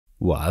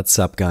What's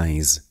up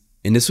guys?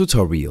 In this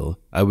tutorial,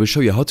 I will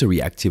show you how to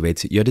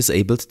reactivate your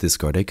disabled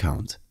Discord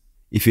account.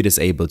 If you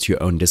disabled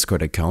your own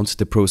Discord account,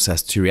 the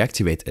process to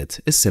reactivate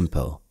it is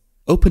simple.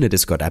 Open the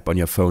Discord app on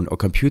your phone or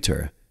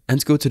computer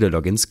and go to the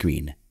login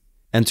screen.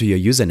 Enter your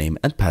username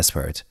and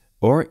password,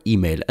 or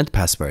email and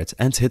password,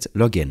 and hit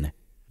login.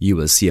 You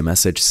will see a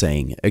message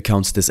saying,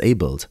 "Account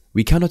disabled.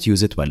 We cannot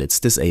use it while it's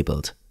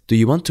disabled. Do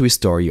you want to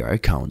restore your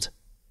account?"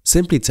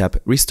 Simply tap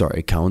Restore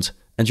Account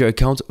and your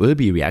account will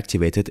be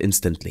reactivated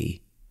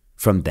instantly.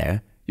 From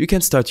there, you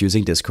can start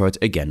using Discord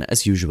again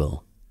as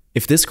usual.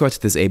 If Discord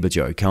disabled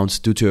your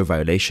account due to a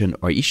violation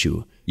or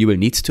issue, you will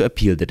need to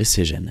appeal the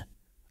decision.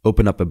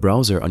 Open up a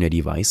browser on your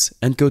device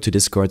and go to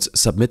Discord's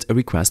Submit a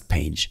Request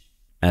page.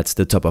 At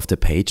the top of the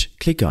page,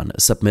 click on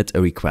Submit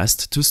a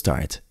Request to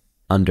start.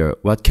 Under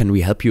What can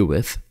we help you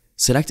with?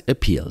 Select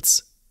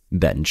Appeals.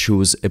 Then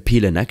choose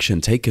Appeal an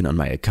action taken on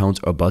my account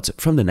or bot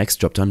from the next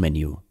drop-down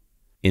menu.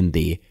 In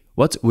the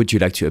What would you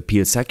like to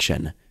appeal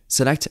section,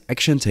 select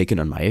Action taken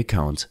on my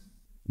account.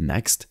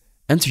 Next,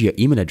 enter your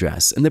email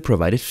address in the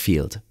provided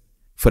field.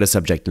 For the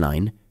subject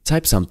line,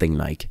 type something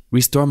like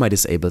Restore my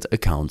disabled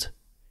account.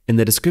 In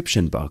the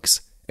description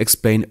box,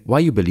 explain why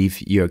you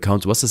believe your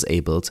account was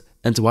disabled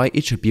and why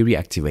it should be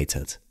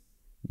reactivated.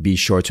 Be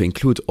sure to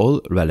include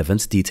all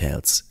relevant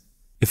details.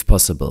 If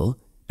possible,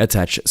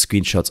 attach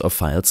screenshots of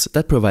files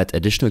that provide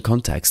additional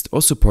context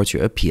or support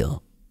your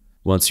appeal.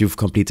 Once you've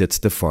completed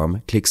the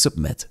form, click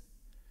Submit.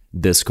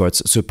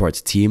 Discord's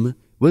support team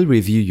will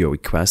review your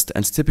request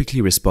and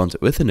typically respond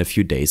within a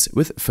few days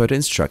with further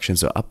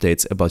instructions or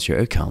updates about your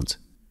account.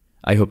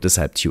 I hope this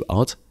helped you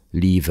out.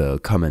 Leave a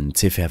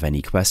comment if you have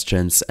any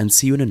questions and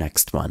see you in the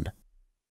next one.